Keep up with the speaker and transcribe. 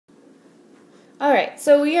Alright,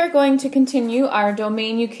 so we are going to continue our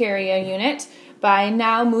domain eukarya unit by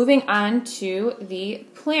now moving on to the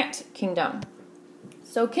plant kingdom.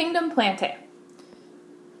 So kingdom Plantae.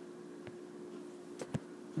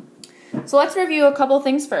 So let's review a couple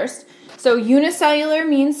things first. So unicellular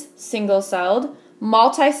means single-celled.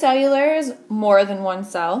 Multicellular is more than one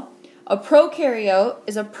cell. A prokaryote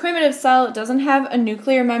is a primitive cell. It doesn't have a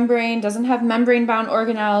nuclear membrane, doesn't have membrane-bound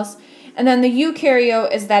organelles. And then the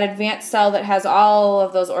eukaryote is that advanced cell that has all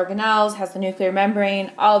of those organelles, has the nuclear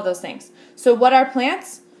membrane, all of those things. So what are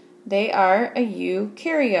plants? They are a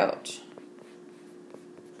eukaryote.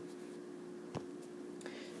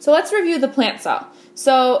 So let's review the plant cell.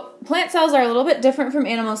 So plant cells are a little bit different from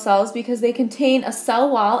animal cells because they contain a cell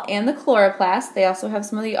wall and the chloroplast. They also have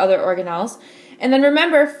some of the other organelles. And then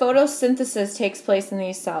remember, photosynthesis takes place in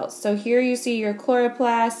these cells. So here you see your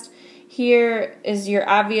chloroplast. Here is your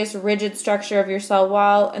obvious rigid structure of your cell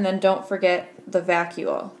wall. And then don't forget the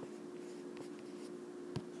vacuole.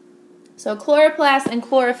 So chloroplast and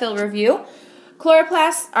chlorophyll review.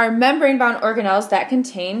 Chloroplasts are membrane-bound organelles that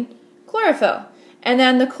contain chlorophyll. And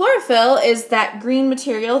then the chlorophyll is that green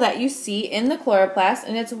material that you see in the chloroplast,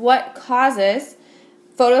 and it's what causes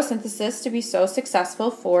photosynthesis to be so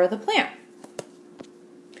successful for the plant.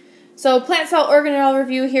 So plant cell organelle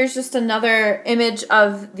review, here's just another image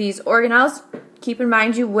of these organelles. Keep in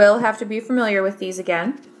mind you will have to be familiar with these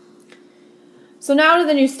again. So now to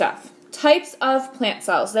the new stuff. Types of plant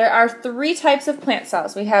cells. There are 3 types of plant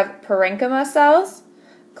cells. We have parenchyma cells,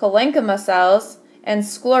 collenchyma cells, and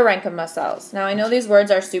sclerenchyma cells. Now I know these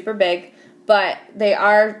words are super big, but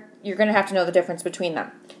you're going to have to know the difference between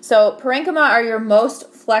them. So parenchyma are your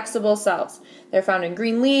most flexible cells. They're found in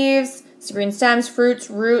green leaves, green stems, fruits,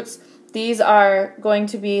 roots. These are going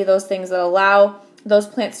to be those things that allow those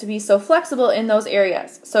plants to be so flexible in those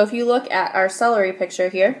areas. So if you look at our celery picture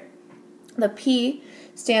here, the P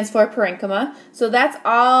stands for parenchyma. So that's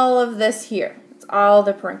all of this here. It's all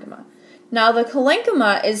the parenchyma. Now the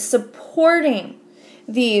collenchyma is supporting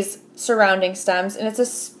these surrounding stems, and it's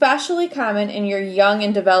especially common in your young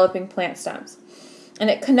and developing plant stems. And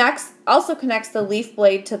it also connects the leaf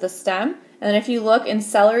blade to the stem. And then if you look in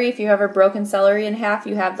celery, if you have ever broken celery in half,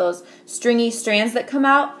 you have those stringy strands that come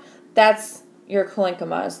out. That's your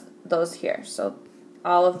collenchyma, those here. So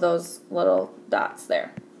all of those little dots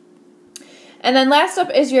there. And then last up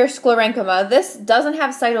is your sclerenchyma. This doesn't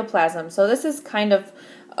have cytoplasm, so this is kind of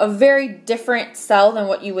a very different cell than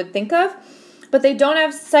what you would think of. But they don't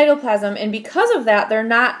have cytoplasm, and because of that, they're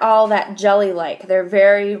not all that jelly-like. They're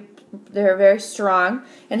very strong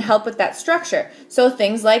and help with that structure. So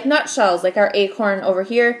things like nutshells, like our acorn over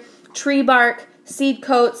here, tree bark, seed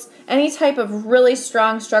coats, any type of really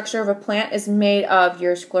strong structure of a plant is made of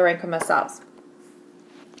your sclerenchyma cells.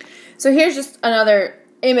 So here's just another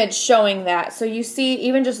image showing that. So you see,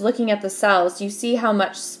 even just looking at the cells, you see how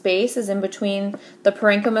much space is in between the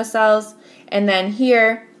parenchyma cells, and then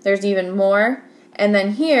here there's even more, and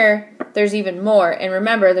then here there's even more. And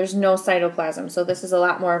remember, there's no cytoplasm, so this is a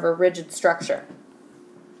lot more of a rigid structure.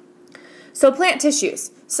 So plant tissues.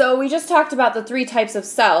 So we just talked about the 3 types of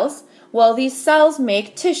cells. Well, these cells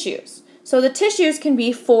make tissues. So the tissues can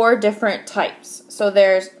be 4 different types. So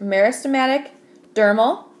there's meristematic,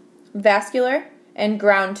 dermal, vascular, and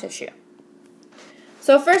ground tissue.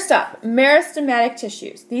 So first up, meristematic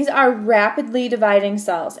tissues. These are rapidly dividing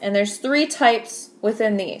cells, and there's 3 types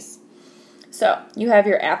within these. So you have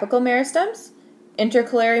your apical meristems,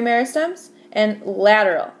 intercalary meristems, and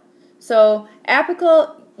lateral. So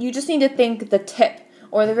apical, you just need to think the tip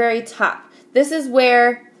or the very top. This is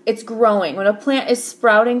where it's growing. When a plant is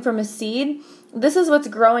sprouting from a seed, this is what's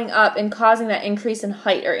growing up and causing that increase in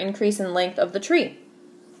height or increase in length of the tree.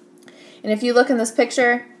 And if you look in this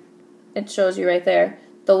picture, it shows you right there.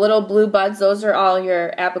 The little blue buds, those are all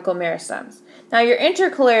your apical meristems. Now your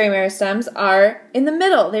intercalary meristems are in the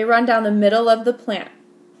middle. They run down the middle of the plant.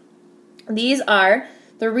 These are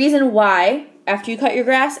the reason why, after you cut your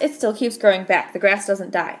grass, it still keeps growing back. The grass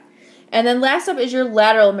doesn't die. And then last up is your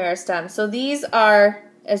lateral meristems. So these are,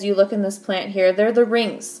 as you look in this plant here, they're the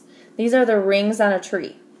rings. These are the rings on a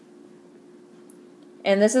tree.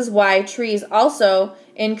 And this is why trees also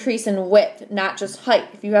increase in width, not just height.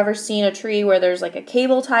 If you've ever seen a tree where there's like a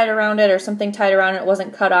cable tied around it or something tied around it, it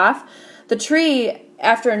wasn't cut off, the tree,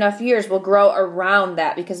 after enough years, will grow around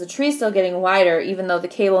that because the tree's still getting wider even though the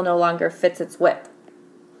cable no longer fits its width.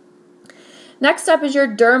 Next up is your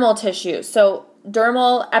dermal tissue. So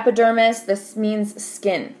dermal, epidermis, this means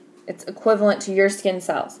skin. It's equivalent to your skin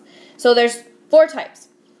cells. So there's 4 types.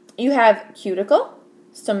 You have cuticle,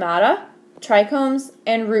 stomata, trichomes,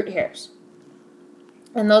 and root hairs.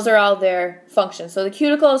 And those are all their functions. So the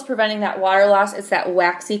cuticle is preventing that water loss. It's that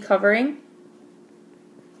waxy covering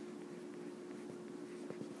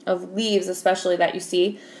of leaves especially that you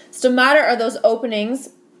see. Stomata are those openings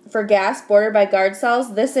for gas bordered by guard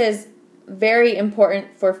cells. This is very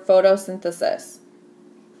important for photosynthesis.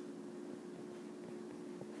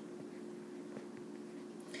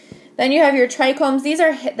 Then you have your trichomes. These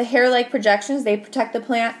are the hair-like projections. They protect the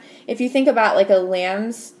plant. If you think about like a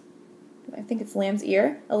lamb's, I think it's lamb's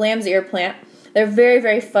ear, a lamb's ear plant, they're very,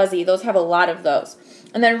 very fuzzy. Those have a lot of those.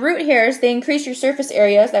 And then root hairs, they increase your surface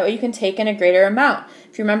areas. That way you can take in a greater amount.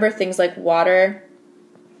 If you remember, things like water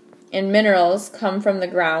and minerals come from the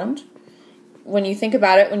ground. When you think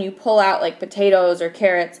about it, when you pull out like potatoes or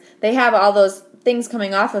carrots, they have all those things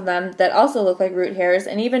coming off of them that also look like root hairs.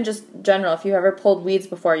 And even just general, if you've ever pulled weeds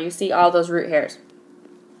before, you see all those root hairs.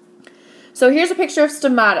 So here's a picture of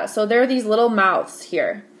stomata. So there are these little mouths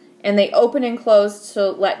here, and they open and close to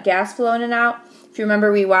let gas flow in and out. If you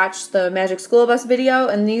remember, we watched the Magic School Bus video,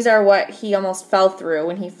 and these are what he almost fell through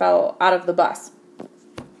when he fell out of the bus.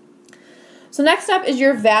 So next up is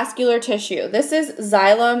your vascular tissue. This is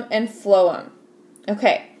xylem and phloem.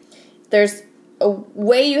 Okay, there's a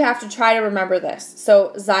way you have to try to remember this.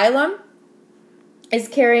 So xylem is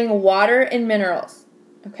carrying water and minerals,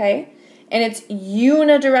 okay? And it's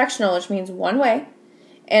unidirectional, which means one way.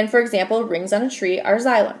 And for example, rings on a tree are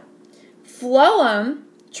xylem. Phloem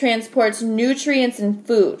transports nutrients and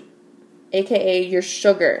food, aka your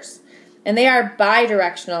sugars. And they are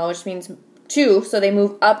bidirectional, which means two, so they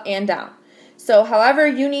move up and down. So however,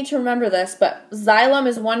 you need to remember this, but xylem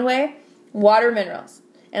is one way, water, minerals.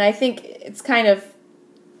 And I think it's kind of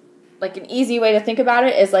like an easy way to think about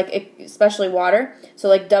it is like, especially water, so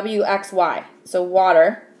like WXY, so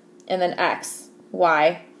water, and then X,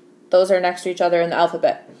 Y, those are next to each other in the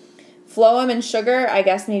alphabet. Phloem and sugar, I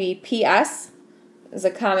guess maybe PS is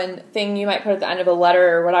a common thing you might put at the end of a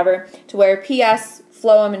letter or whatever, to where PS,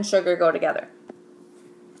 phloem, and sugar go together.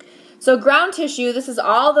 So ground tissue, this is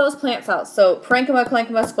all those plant cells. So parenchyma,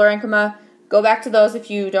 parenchyma, sclerenchyma, go back to those if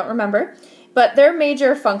you don't remember. But their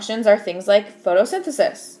major functions are things like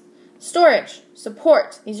photosynthesis, storage,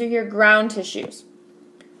 support. These are your ground tissues.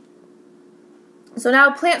 So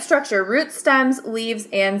now plant structure, roots, stems, leaves,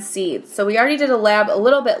 and seeds. So we already did a lab a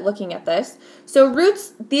little bit looking at this. So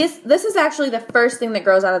roots, this is actually the first thing that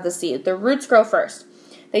grows out of the seed. The roots grow first.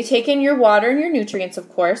 They take in your water and your nutrients, of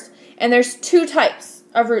course, and there's two types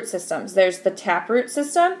of root systems. There's the taproot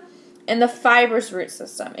system and the fibrous root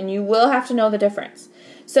system, and you will have to know the difference.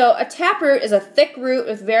 So a taproot is a thick root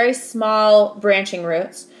with very small branching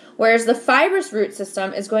roots, whereas the fibrous root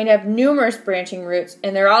system is going to have numerous branching roots,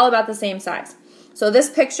 and they're all about the same size. So this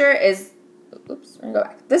picture is, oops, we're gonna go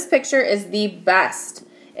back. This picture is the best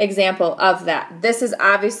example of that. This is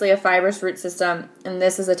obviously a fibrous root system, and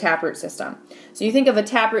this is a taproot system. So you think of a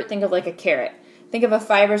taproot, think of like a carrot. Think of a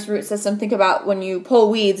fibrous root system, think about when you pull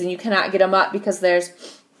weeds and you cannot get them up because there's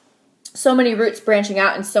so many roots branching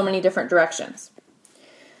out in so many different directions.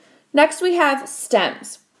 Next we have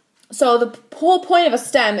stems. So the whole point of a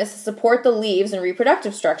stem is to support the leaves and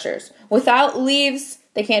reproductive structures. Without leaves,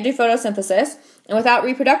 they can't do photosynthesis, and without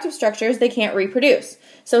reproductive structures, they can't reproduce.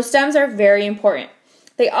 So stems are very important.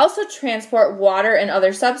 They also transport water and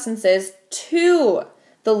other substances to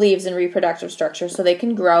the leaves and reproductive structures so they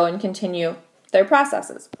can grow and continue their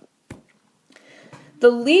processes. The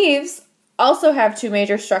leaves also have two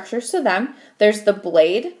major structures to them. There's the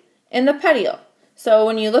blade and the petiole. So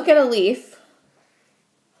when you look at a leaf,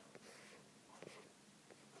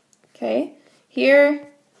 okay, here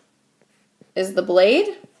is the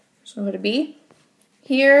blade, so what it be.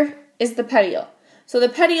 Here is the petiole. So the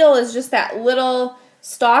petiole is just that little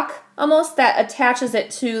stalk almost that attaches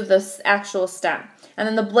it to the actual stem. And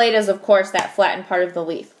then the blade is, of course, that flattened part of the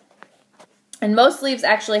leaf. And most leaves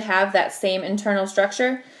actually have that same internal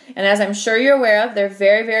structure. And as I'm sure you're aware of, they're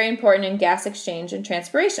very, very important in gas exchange and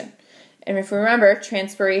transpiration. And if you remember,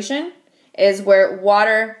 transpiration is where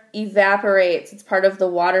water evaporates. It's part of the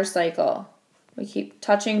water cycle. We keep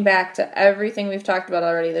touching back to everything we've talked about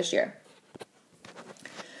already this year.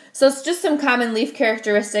 So it's just some common leaf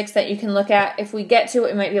characteristics that you can look at. If we get to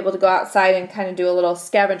it, we might be able to go outside and kind of do a little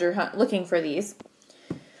scavenger hunt looking for these.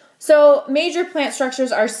 So major plant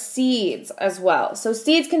structures are seeds as well. So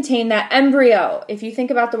seeds contain that embryo. If you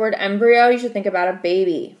think about the word embryo, you should think about a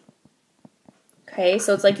baby. Okay,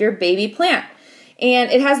 so it's like your baby plant.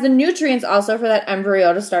 And it has the nutrients also for that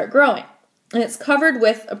embryo to start growing. And it's covered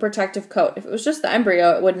with a protective coat. If it was just the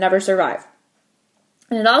embryo, it would never survive.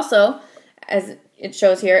 And it also, as it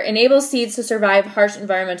shows here, enables seeds to survive harsh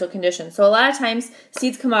environmental conditions. So a lot of times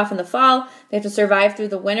seeds come off in the fall, they have to survive through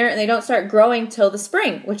the winter, and they don't start growing till the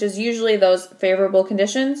spring, which is usually those favorable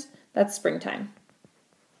conditions. That's springtime.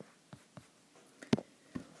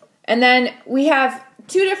 And then we have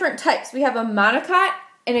two different types. We have a monocot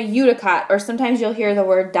and a eudicot, or sometimes you'll hear the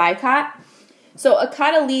word dicot. So a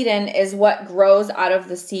cotyledon is what grows out of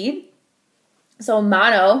the seed. So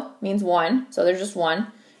mono means one, so there's just one.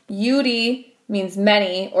 Eudi means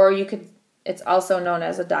many, or it's also known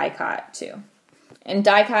as a dicot too. And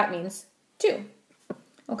dicot means two.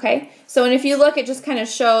 Okay, so and if you look, it just kind of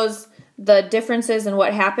shows the differences in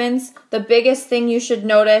what happens. The biggest thing you should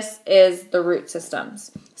notice is the root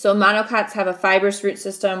systems. So monocots have a fibrous root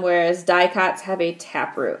system, whereas dicots have a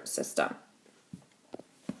taproot system.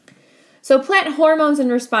 So plant hormones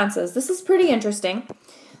and responses. This is pretty interesting.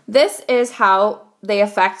 This is how they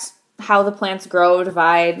affect how the plants grow,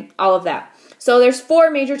 divide, all of that. So there's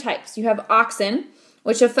four major types. You have auxin,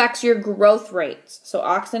 which affects your growth rates. So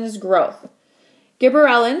auxin is growth.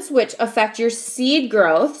 Gibberellins, which affect your seed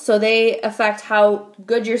growth. So they affect how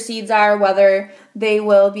good your seeds are, whether they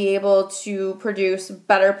will be able to produce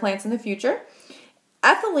better plants in the future.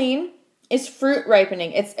 Ethylene is fruit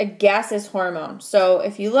ripening. It's a gaseous hormone. So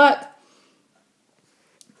if you look,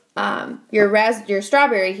 your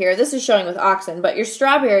strawberry here, this is showing with auxin, but your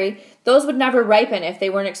strawberry, those would never ripen if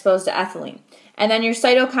they weren't exposed to ethylene. And then your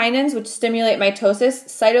cytokinins, which stimulate mitosis.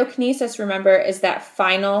 Cytokinesis, remember, is that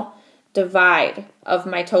final divide of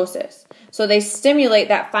mitosis. So they stimulate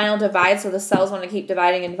that final divide, so the cells want to keep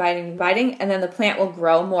dividing and dividing and dividing, and then the plant will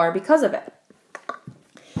grow more because of it.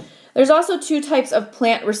 There's also two types of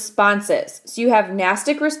plant responses. So you have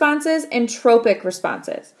nastic responses and tropic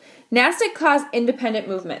responses. Nastic cause independent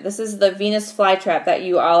movement. This is the Venus flytrap that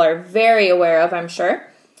you all are very aware of, I'm sure.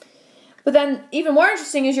 But then even more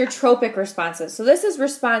interesting is your tropic responses. So this is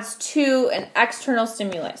response to an external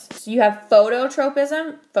stimulus. So you have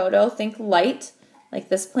phototropism. Photo, think light, like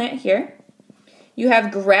this plant here. You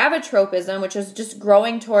have gravitropism, which is just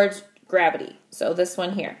growing towards gravity. So this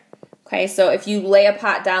one here. Okay, so if you lay a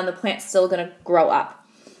pot down, the plant's still going to grow up.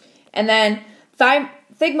 And then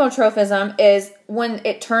thigmotrophism is when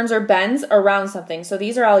it turns or bends around something. So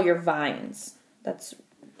these are all your vines. That's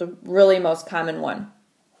the really most common one.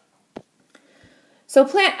 So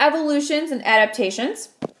plant evolutions and adaptations.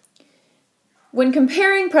 When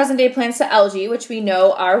comparing present-day plants to algae, which we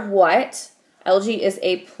know are what? Algae is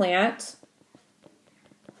a plant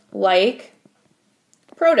like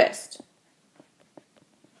protist.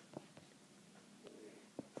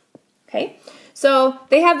 Okay, so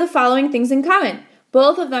they have the following things in common.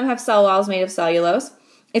 Both of them have cell walls made of cellulose.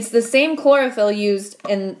 It's the same chlorophyll used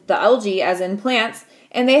in the algae as in plants,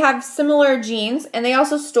 and they have similar genes, and they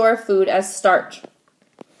also store food as starch.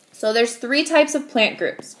 So there's three types of plant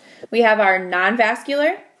groups. We have our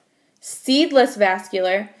non-vascular, seedless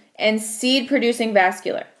vascular, and seed-producing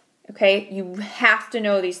vascular. Okay, you have to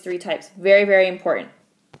know these three types. Very, very important.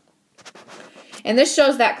 And this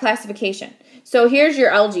shows that classification. So here's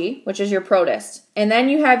your algae, which is your protist, and then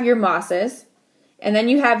you have your mosses, and then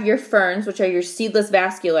you have your ferns, which are your seedless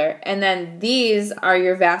vascular, and then these are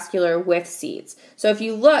your vascular with seeds. So if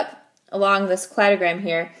you look along this cladogram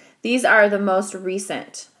here, these are the most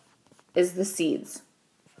recent, is the seeds.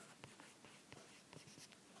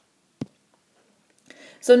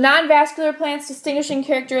 So non-vascular plants, distinguishing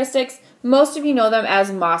characteristics, most of you know them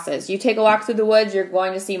as mosses. You take a walk through the woods, you're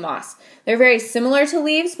going to see moss. They're very similar to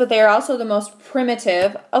leaves, but they are also the most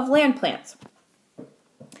primitive of land plants.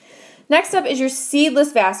 Next up is your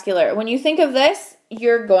seedless vascular. When you think of this,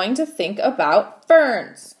 you're going to think about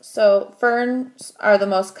ferns. So ferns are the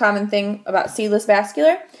most common thing about seedless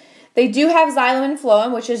vascular. They do have xylem and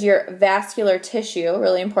phloem, which is your vascular tissue.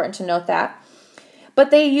 Really important to note that.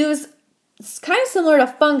 But they use, it's kind of similar to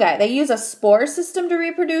fungi. They use a spore system to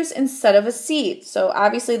reproduce instead of a seed. So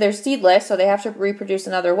obviously they're seedless, so they have to reproduce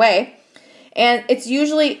another way. And it's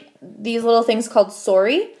usually these little things called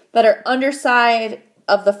sori that are underside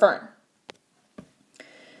of the fern.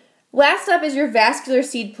 Last up is your vascular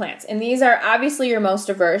seed plants. And these are obviously your most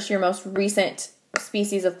diverse, your most recent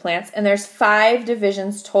species of plants, and there's 5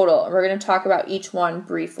 divisions total. We're going to talk about each one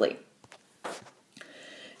briefly.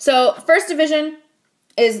 So first division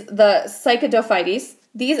is the Psychodophytes.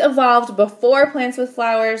 These evolved before plants with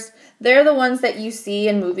flowers. They're the ones that you see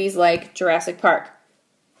in movies like Jurassic Park.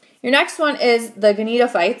 Your next one is the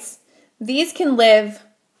Gonidophytes. These can live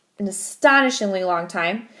an astonishingly long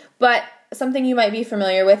time, but something you might be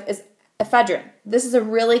familiar with is ephedrine. This is a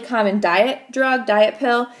really common diet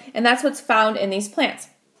pill, and that's what's found in these plants.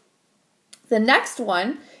 The next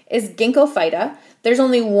one is Ginkgo phyta. There's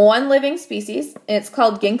only one living species, and it's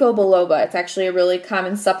called Ginkgo biloba. It's actually a really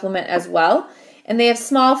common supplement as well. And they have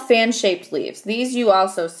small fan-shaped leaves. These you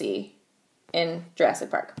also see in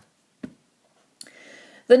Jurassic Park.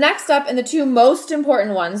 The next up, and the two most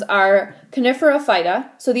important ones, are Coniferophyta.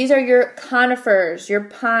 So these are your conifers, your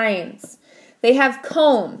pines. They have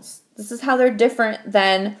cones. This is how they're different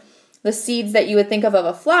than the seeds that you would think of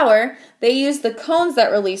a flower. They use the cones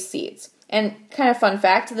that release seeds. And kind of fun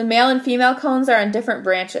fact, the male and female cones are on different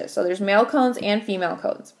branches. So there's male cones and female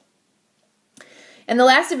cones. And the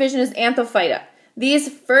last division is Anthophyta. These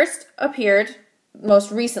first appeared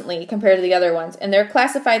most recently compared to the other ones. And they're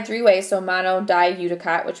classified three ways, so mono, di,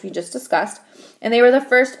 eudicot, which we just discussed. And they were the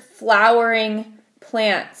first flowering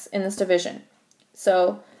plants in this division.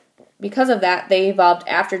 So because of that, they evolved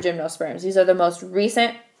after gymnosperms. These are the most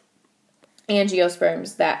recent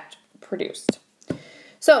angiosperms that produced.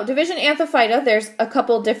 So division Anthophyta, there's a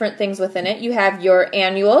couple different things within it. You have your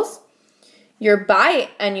annuals, your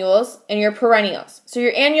biennials, and your perennials. So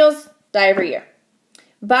your annuals die every year.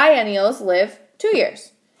 Biennials live 2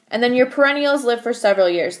 years. And then your perennials live for several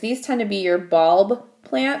years. These tend to be your bulb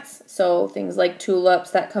plants, so things like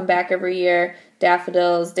tulips that come back every year,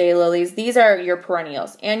 daffodils, daylilies. These are your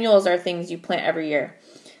perennials. Annuals are things you plant every year,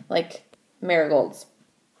 like marigolds.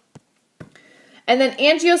 And then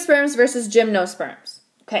angiosperms versus gymnosperms.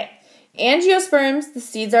 Okay, angiosperms, the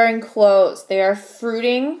seeds are enclosed. They are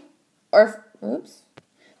fruiting or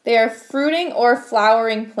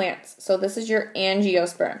flowering plants. So this is your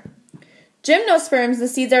angiosperm. Gymnosperms, the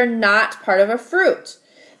seeds are not part of a fruit.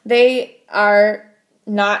 They are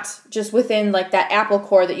not just within like that apple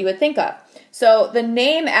core that you would think of. So the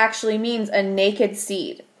name actually means a naked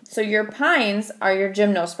seed. So your pines are your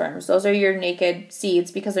gymnosperms. Those are your naked seeds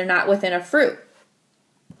because they're not within a fruit.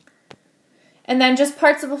 And then just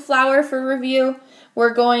parts of a flower for review.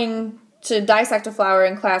 We're going to dissect a flower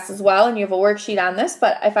in class as well, and you have a worksheet on this,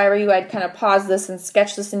 but if I were you, I'd kind of pause this and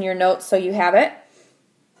sketch this in your notes so you have it.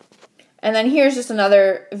 And then here's just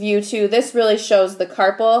another view too. This really shows the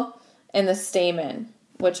carpel and the stamen,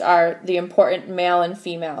 which are the important male and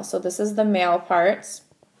female. So this is the male parts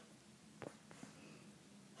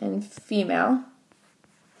and female.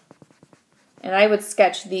 And I would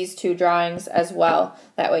sketch these two drawings as well.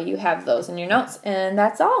 That way you have those in your notes. And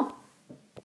that's all.